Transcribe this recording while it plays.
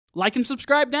Like and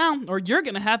subscribe now, or you're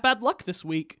gonna have bad luck this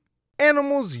week.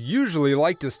 Animals usually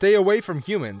like to stay away from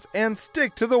humans and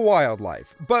stick to the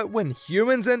wildlife, but when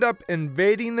humans end up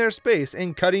invading their space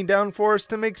and cutting down forests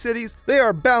to make cities, they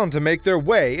are bound to make their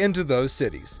way into those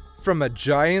cities. From a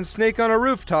giant snake on a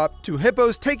rooftop to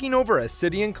hippos taking over a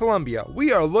city in Colombia,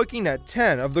 we are looking at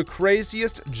 10 of the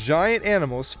craziest giant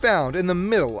animals found in the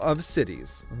middle of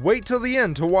cities. Wait till the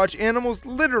end to watch animals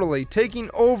literally taking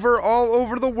over all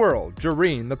over the world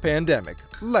during the pandemic.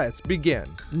 Let's begin.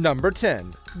 Number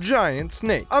 10. Giant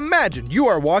snake. Imagine you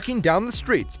are walking down the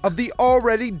streets of the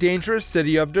already dangerous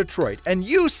city of Detroit and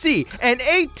you see an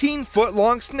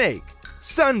 18-foot-long snake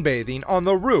sunbathing on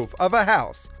the roof of a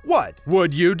house. What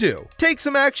would you do? Take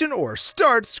some action or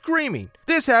start screaming?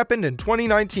 This happened in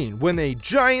 2019 when a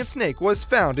giant snake was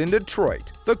found in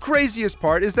Detroit. The craziest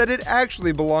part is that it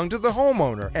actually belonged to the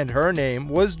homeowner, and her name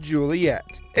was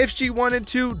Juliet. If she wanted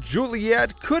to,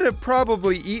 Juliet could have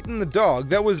probably eaten the dog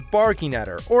that was barking at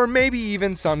her, or maybe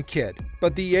even some kid.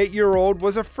 But the 8-year-old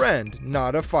was a friend,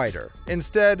 not a fighter.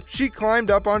 Instead, she climbed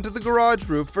up onto the garage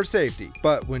roof for safety.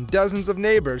 But when dozens of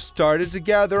neighbors started to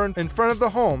gather in front of the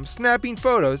home, snapping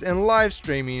photos and live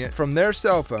streaming it from their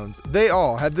cell phones, they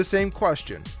all had the same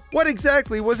question. What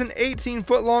exactly was an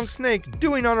 18-foot-long snake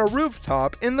doing on a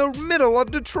rooftop in the middle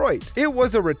of Detroit? It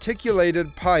was a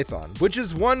reticulated python, which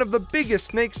is one of the biggest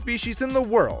snake species in the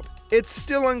world. It's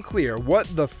still unclear what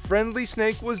the friendly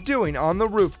snake was doing on the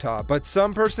rooftop, but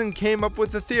some person came up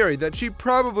with the theory that she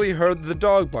probably heard the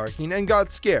dog barking and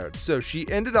got scared, so she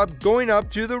ended up going up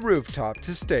to the rooftop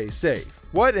to stay safe.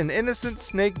 What an innocent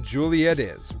snake Juliet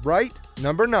is, right?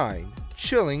 Number 9.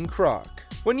 Chilling croc.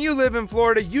 When you live in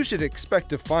Florida, you should expect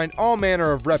to find all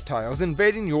manner of reptiles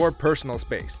invading your personal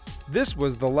space. This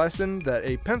was the lesson that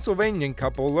a Pennsylvanian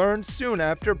couple learned soon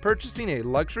after purchasing a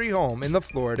luxury home in the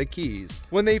Florida Keys.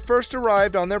 When they first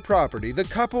arrived on their property, the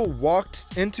couple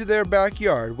walked into their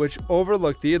backyard, which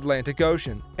overlooked the Atlantic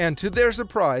Ocean, and to their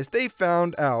surprise, they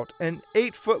found out an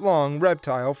 8-foot-long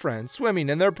reptile friend swimming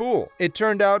in their pool. It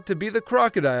turned out to be the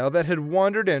crocodile that had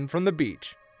wandered in from the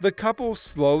beach. The couple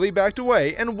slowly backed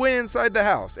away and went inside the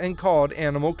house and called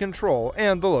animal control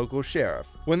and the local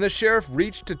sheriff. When the sheriff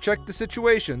reached to check the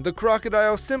situation, the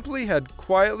crocodile simply had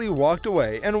quietly walked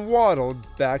away and waddled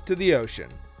back to the ocean.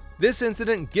 This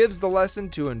incident gives the lesson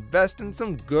to invest in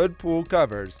some good pool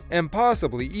covers and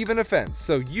possibly even a fence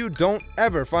so you don't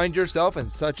ever find yourself in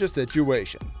such a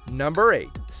situation. Number 8.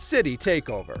 City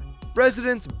takeover.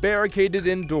 Residents barricaded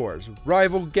indoors,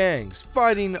 rival gangs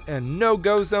fighting, and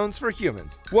no-go zones for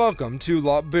humans. Welcome to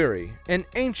Lopburi, an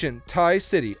ancient Thai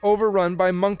city overrun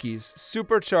by monkeys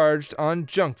supercharged on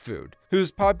junk food,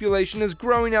 whose population is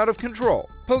growing out of control.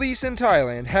 Police in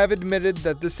Thailand have admitted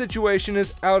that the situation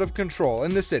is out of control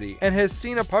in the city and has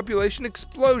seen a population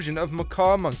explosion of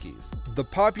macaw monkeys. The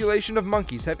population of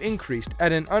monkeys have increased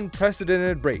at an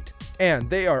unprecedented rate, and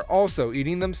they are also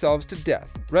eating themselves to death.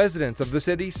 Residents of the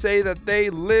city say that they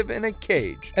live in a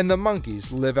cage, and the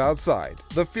monkeys live outside.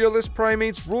 The fearless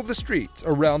primates rule the streets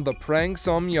around the Prang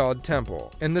Som Yod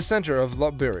Temple in the center of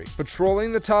Lopburi,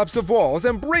 patrolling the tops of walls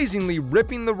and brazenly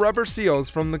ripping the rubber seals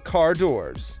from the car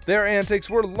doors. Their antics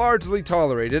were largely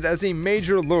tolerated as a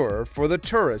major lure for the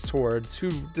tourist hordes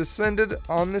who descended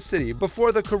on the city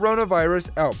before the coronavirus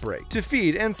outbreak to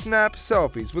feed and snap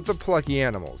selfies with the plucky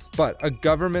animals. But a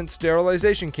government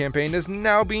sterilization campaign is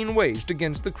now being waged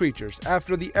against the creatures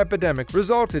after the epidemic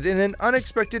resulted in an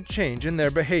unexpected change in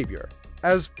their behavior.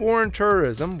 As foreign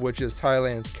tourism, which is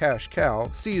Thailand's cash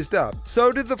cow, seized up,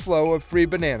 so did the flow of free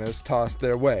bananas tossed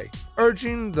their way,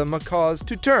 urging the macaws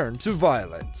to turn to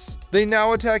violence. They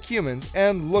now attack humans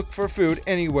and look for food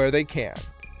anywhere they can.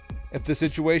 If the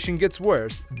situation gets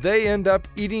worse, they end up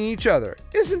eating each other.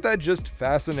 Isn't that just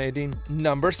fascinating?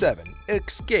 Number 7.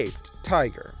 Escaped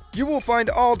tiger. You will find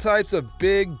all types of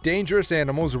big, dangerous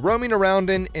animals roaming around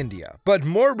in India, but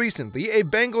more recently, a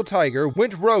Bengal tiger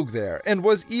went rogue there and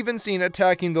was even seen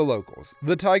attacking the locals.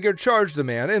 The tiger charged a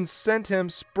man and sent him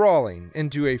sprawling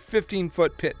into a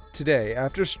 15-foot pit today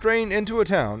after straying into a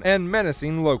town and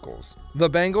menacing locals. The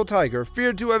Bengal tiger,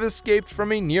 feared to have escaped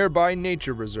from a nearby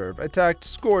nature reserve, attacked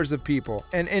scores of people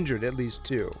and injured at least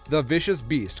 2. The vicious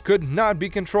beast could not be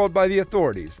controlled by the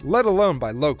authorities, let alone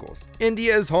by locals.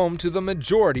 India is home to the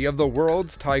majority of the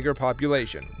world's tiger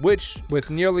population, which, with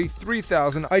nearly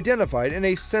 3,000 identified in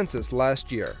a census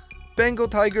last year. Bengal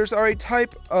tigers are a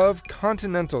type of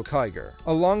continental tiger,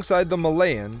 alongside the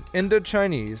Malayan,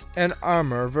 Indo-Chinese, and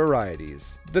Amur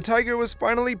varieties. The tiger was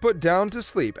finally put down to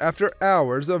sleep after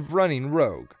hours of running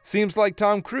rogue. Seems like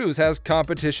Tom Cruise has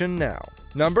competition now.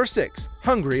 Number 6.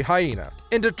 Hungry hyena.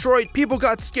 In Detroit, people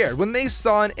got scared when they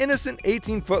saw an innocent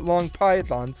 18-foot-long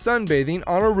python sunbathing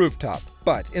on a rooftop.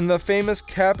 But in the famous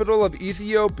capital of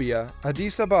Ethiopia,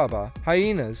 Addis Ababa,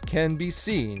 hyenas can be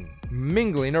seen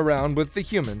mingling around with the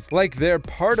humans like they're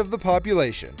part of the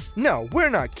population. No, we're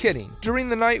not kidding. During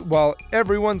the night while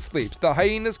everyone sleeps, the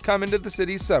hyenas come into the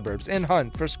city's suburbs and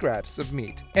hunt for scraps of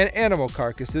meat and animal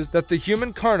carcasses that the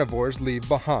human carnivores leave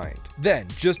behind. Then,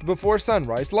 just before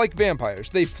sunrise, like vampires,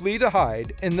 they flee to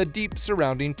hide in the deep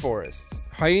surrounding forests.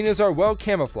 Hyenas are well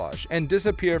camouflaged and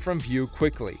disappear from view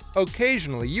quickly.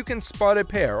 Occasionally, you can spot a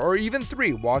pair or even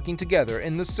 3 walking together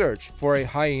in the search for a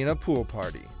hyena pool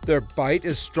party. Their bite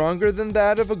is stronger than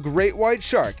that of a great white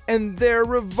shark, and they're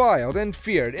reviled and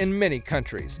feared in many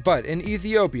countries. But in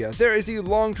Ethiopia, there is a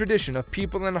long tradition of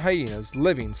people and hyenas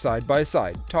living side by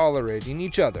side, tolerating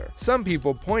each other. Some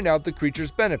people point out the creature's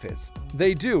benefits.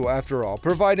 They do, after all,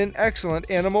 provide an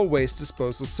excellent animal waste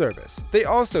disposal service. They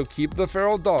also keep the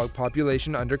feral dog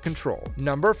population under control.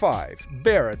 Number 5.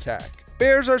 Bear attack.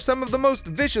 Bears are some of the most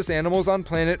vicious animals on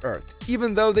planet Earth.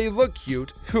 Even though they look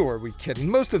cute, who are we kidding?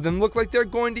 Most of them look like they're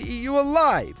going to eat you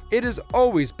alive. It is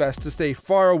always best to stay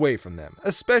far away from them,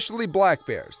 especially black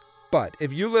bears. But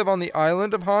if you live on the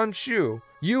island of Honshu,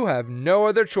 you have no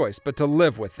other choice but to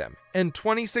live with them. In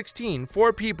 2016,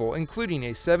 4 people, including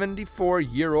a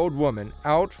 74-year-old woman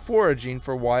out foraging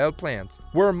for wild plants,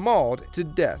 were mauled to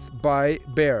death by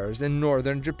bears in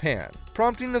northern Japan,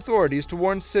 prompting authorities to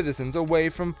warn citizens away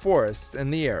from forests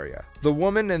in the area. The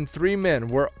woman and 3 men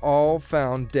were all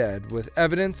found dead with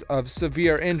evidence of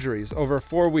severe injuries over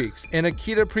 4 weeks in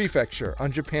Akita Prefecture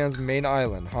on Japan's main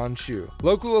island, Honshu.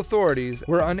 Local authorities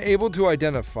were unable to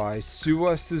identify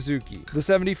Suwa Suzuki, the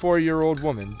 74-year-old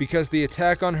woman, because the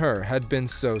attack on her had been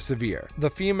so severe. The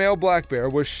female black bear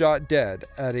was shot dead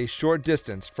at a short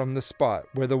distance from the spot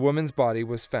where the woman's body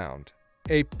was found.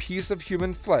 A piece of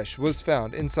human flesh was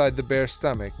found inside the bear's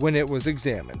stomach when it was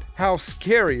examined. How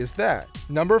scary is that?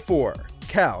 Number 4.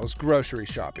 Cows grocery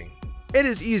shopping. It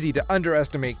is easy to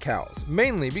underestimate cows,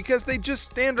 mainly because they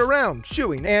just stand around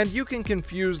chewing, and you can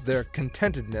confuse their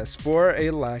contentedness for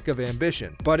a lack of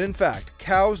ambition. But in fact,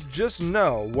 cows just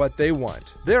know what they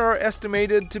want. There are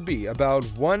estimated to be about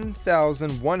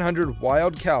 1,100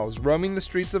 wild cows roaming the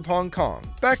streets of Hong Kong.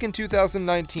 Back in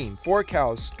 2019, 4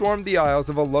 cows stormed the aisles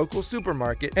of a local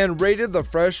supermarket and raided the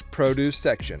fresh produce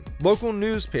section. Local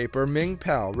newspaper Ming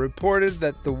Pao reported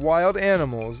that the wild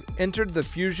animals entered the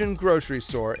Fusion grocery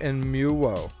store in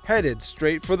Wo, headed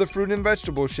straight for the fruit and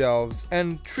vegetable shelves,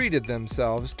 and treated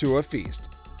themselves to a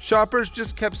feast. Shoppers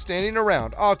just kept standing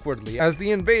around awkwardly as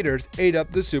the invaders ate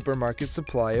up the supermarket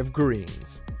supply of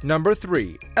greens. Number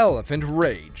 3. Elephant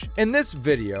Rage. In this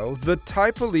video, the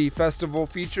Taipali Festival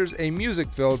features a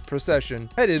music-filled procession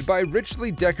headed by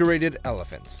richly decorated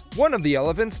elephants. One of the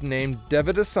elephants, named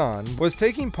Devadasan, was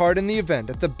taking part in the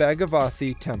event at the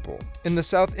Bhagavathi Temple in the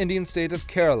South Indian state of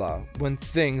Kerala when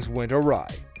things went awry.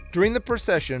 During the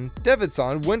procession,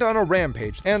 Davidson went on a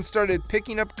rampage and started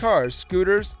picking up cars,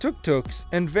 scooters, tuk-tuks,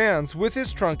 and vans with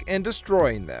his trunk and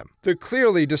destroying them. The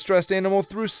clearly distressed animal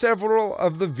threw several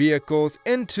of the vehicles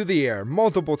into the air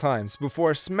multiple times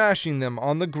before smashing them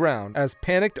on the ground as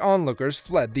panicked onlookers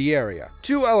fled the area.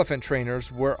 2 elephant trainers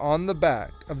were on the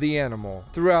back of the animal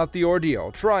throughout the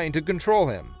ordeal, trying to control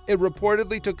him. It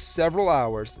reportedly took several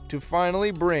hours to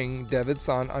finally bring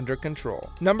Davidson under control.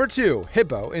 Number 2.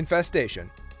 Hippo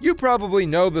infestation. You probably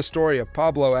know the story of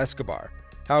Pablo Escobar,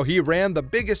 how he ran the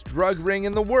biggest drug ring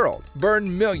in the world,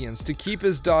 burned millions to keep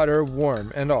his daughter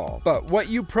warm and all. But what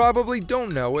you probably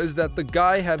don't know is that the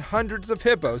guy had hundreds of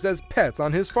hippos as pets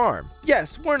on his farm.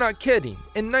 Yes, we're not kidding.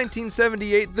 In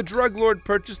 1978, the drug lord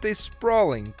purchased a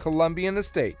sprawling Colombian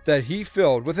estate that he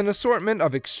filled with an assortment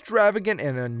of extravagant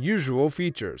and unusual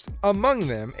features. Among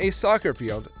them, a soccer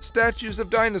field, statues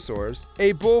of dinosaurs,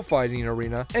 a bullfighting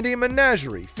arena, and a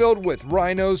menagerie filled with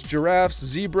rhinos, giraffes,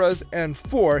 zebras, and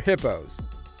 4 hippos.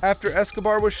 After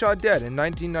Escobar was shot dead in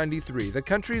 1993, the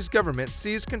country's government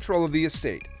seized control of the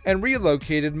estate and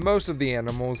relocated most of the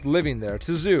animals living there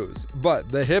to zoos. But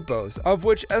the hippos, of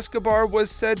which Escobar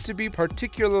was said to be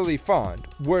particularly fond,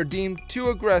 were deemed too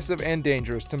aggressive and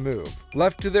dangerous to move.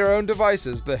 Left to their own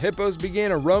devices, the hippos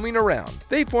began roaming around.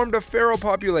 They formed a feral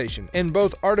population in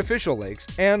both artificial lakes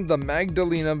and the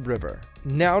Magdalena River.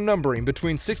 Now numbering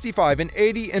between 65 and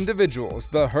 80 individuals,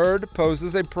 the herd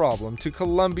poses a problem to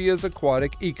Colombia's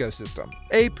aquatic ecosystem.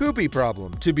 A poopy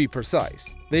problem, to be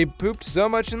precise. They pooped so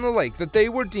much in the lake that they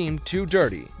were deemed too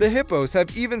dirty. The hippos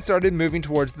have even started moving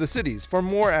towards the cities for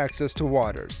more access to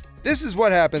waters. This is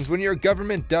what happens when your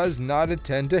government does not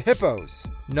attend to hippos.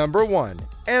 Number 1.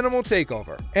 Animal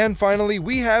takeover. And finally,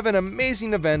 we have an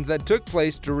amazing event that took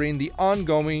place during the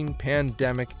ongoing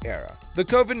pandemic era. The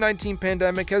COVID-19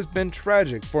 pandemic has been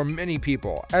tragic for many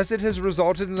people, as it has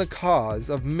resulted in the cause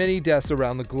of many deaths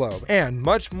around the globe, and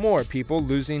much more people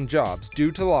losing jobs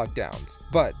due to lockdowns.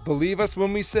 But believe us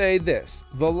when we say this,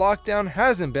 the lockdown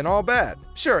hasn't been all bad.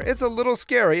 Sure, it's a little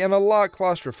scary and a lot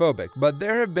claustrophobic, but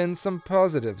there have been some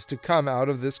positives to come out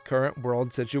of this current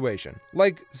world situation,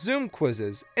 like Zoom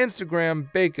quizzes,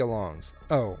 Instagram bake-alongs.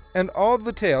 Oh, and all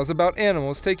the tales about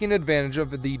animals taking advantage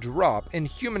of the drop in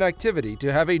human activity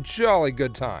to have a jolly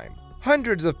good time.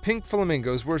 Hundreds of pink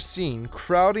flamingos were seen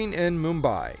crowding in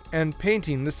Mumbai and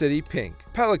painting the city pink.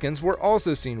 Pelicans were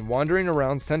also seen wandering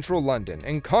around central London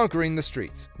and conquering the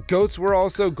streets. Goats were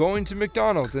also going to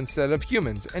McDonald's instead of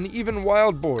humans, and even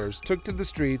wild boars took to the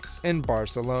streets in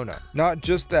Barcelona. Not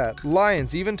just that,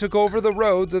 lions even took over the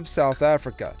roads of South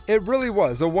Africa. It really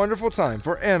was a wonderful time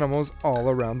for animals all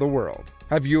around the world.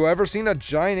 Have you ever seen a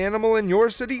giant animal in your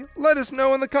city? Let us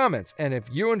know in the comments, and if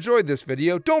you enjoyed this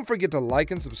video, don't forget to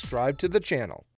like and subscribe to the channel.